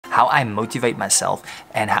how I motivate myself,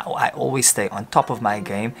 and how I always stay on top of my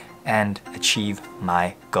game and achieve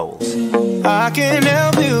my goals. I can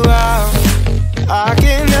help you out. I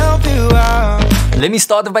can help you out. Let me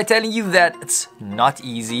start off by telling you that it's not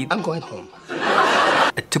easy. I'm going home.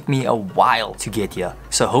 It took me a while to get here.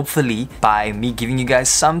 So hopefully by me giving you guys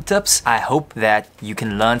some tips, I hope that you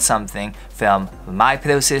can learn something from my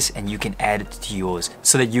process and you can add it to yours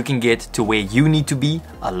so that you can get to where you need to be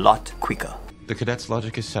a lot quicker. The cadet's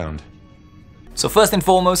logic is sound. So first and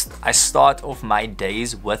foremost, I start off my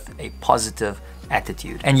days with a positive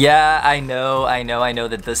attitude. And yeah, I know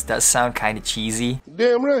that this does sound kind of cheesy.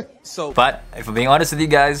 Damn right. But if I'm being honest with you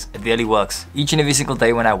guys, it really works. Each and every single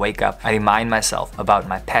day when I wake up, I remind myself about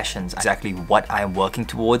my passions, exactly what I'm working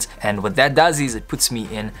towards. And what that does is it puts me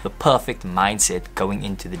in the perfect mindset going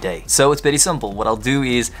into the day. So it's very simple. What I'll do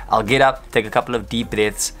is I'll get up, take a couple of deep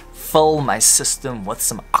breaths, fill my system with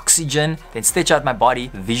some oxygen, then stretch out my body,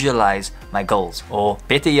 visualize my goals, or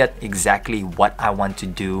better yet, exactly what I want to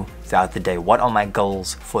do throughout the day. What are my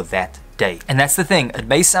goals for that day? And that's the thing, it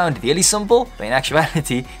may sound really simple, but in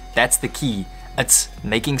actuality, that's the key. It's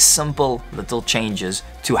making simple little changes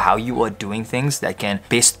to how you are doing things that can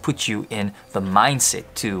best put you in the mindset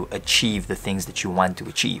to achieve the things that you want to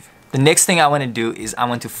achieve. The next thing I want to do is I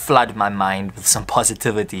want to flood my mind with some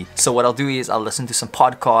positivity. So what I'll do is I'll listen to some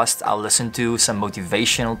podcasts, I'll listen to some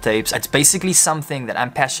motivational tapes. It's basically something that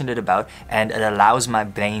I'm passionate about, and it allows my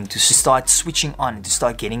brain to start switching on, to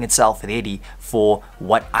start getting itself ready for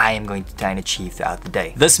what I am going to try and achieve throughout the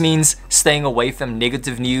day. This means staying away from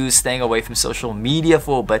negative news, staying away from social media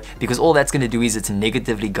for a bit, because all that's going to do is it's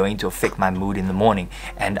negatively going to affect my mood in the morning.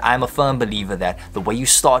 And I'm a firm believer that the way you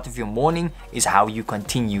start with your morning is how you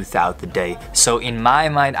continue throughout the day. So in my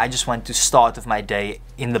mind, I just want to start with my day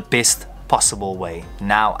in the best possible way.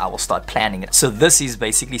 Now I will start planning it. So this is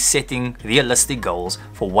basically setting realistic goals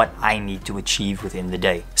for what I need to achieve within the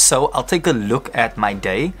day. So I'll take a look at my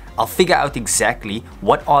day. I'll figure out exactly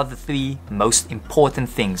what are the 3 most important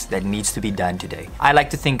things that needs to be done today. I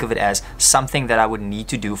like to think of it as something that I would need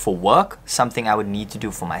to do for work, something I would need to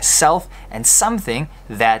do for myself, and something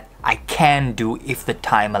that I can do if the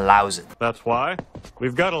time allows it. That's why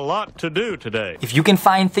we've got a lot to do today. If you can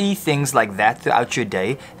find 3 things like that throughout your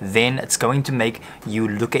day, then it's going to make you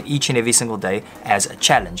look at each and every single day as a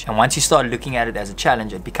challenge. And once you start looking at it as a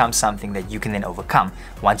challenge, it becomes something that you can then overcome.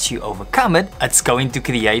 Once you overcome it, it's going to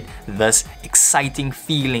create this exciting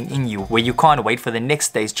feeling in you where you can't wait for the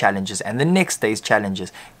next day's challenges and the next day's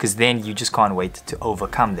challenges, because then you just can't wait to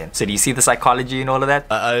overcome them. So do you see the psychology in all of that?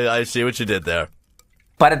 I see what you did there.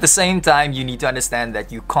 But at the same time, you need to understand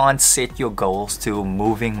that you can't set your goals to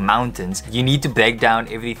moving mountains. You need to break down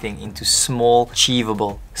everything into small,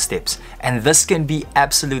 achievable steps. And this can be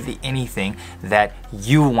absolutely anything that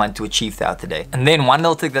you want to achieve throughout the day. And then one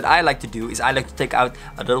little trick that I like to do is I like to take out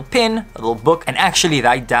a little pen, a little book, and actually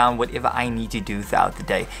write down whatever I need to do throughout the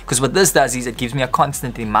day. Because what this does is it gives me a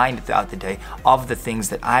constant reminder throughout the day of the things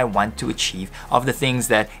that I want to achieve, of the things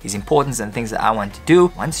that is important and things that I want to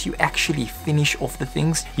do. Once you actually finish off the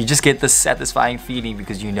things, you just get this satisfying feeling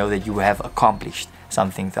because you know that you have accomplished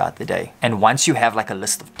something throughout the day. And once you have like a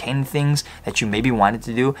list of 10 things that you maybe wanted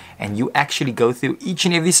to do, and you actually go through each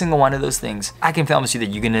and every single one of those things, I can promise you that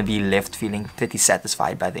you're gonna be left feeling pretty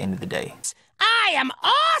satisfied by the end of the day. I am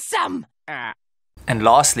awesome! And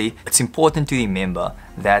lastly, it's important to remember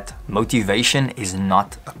that motivation is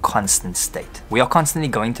not a constant state. We are constantly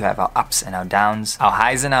going to have our ups and our downs, our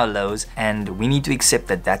highs and our lows, and we need to accept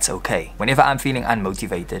that that's okay. Whenever I'm feeling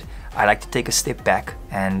unmotivated, I like to take a step back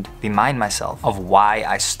and remind myself of why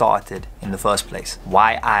I started in the first place,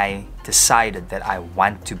 why I decided that I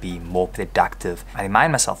want to be more productive. I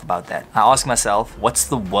remind myself about that. I ask myself, what's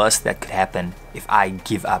the worst that could happen if I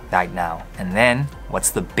give up right now? And then,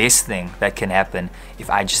 what's the best thing that can happen if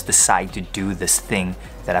I just decide to do this thing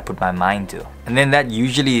that I put my mind to? And then that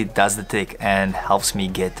usually does the trick and helps me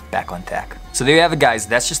get back on track. So there you have it, guys.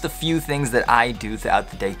 That's just a few things that I do throughout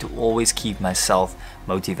the day to always keep myself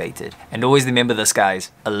motivated. And always remember this,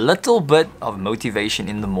 guys, a little bit of motivation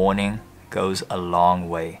in the morning goes a long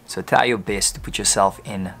way. So try your best to put yourself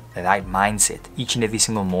in the right mindset each and every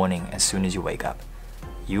single morning as soon as you wake up.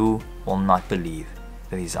 You will not believe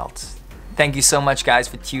the results. Thank you so much, guys,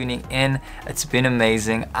 for tuning in. It's been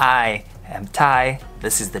amazing. I am Ty.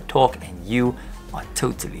 This is The Talk, and you are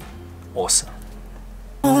totally awesome.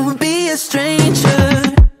 Won't be a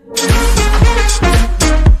stranger.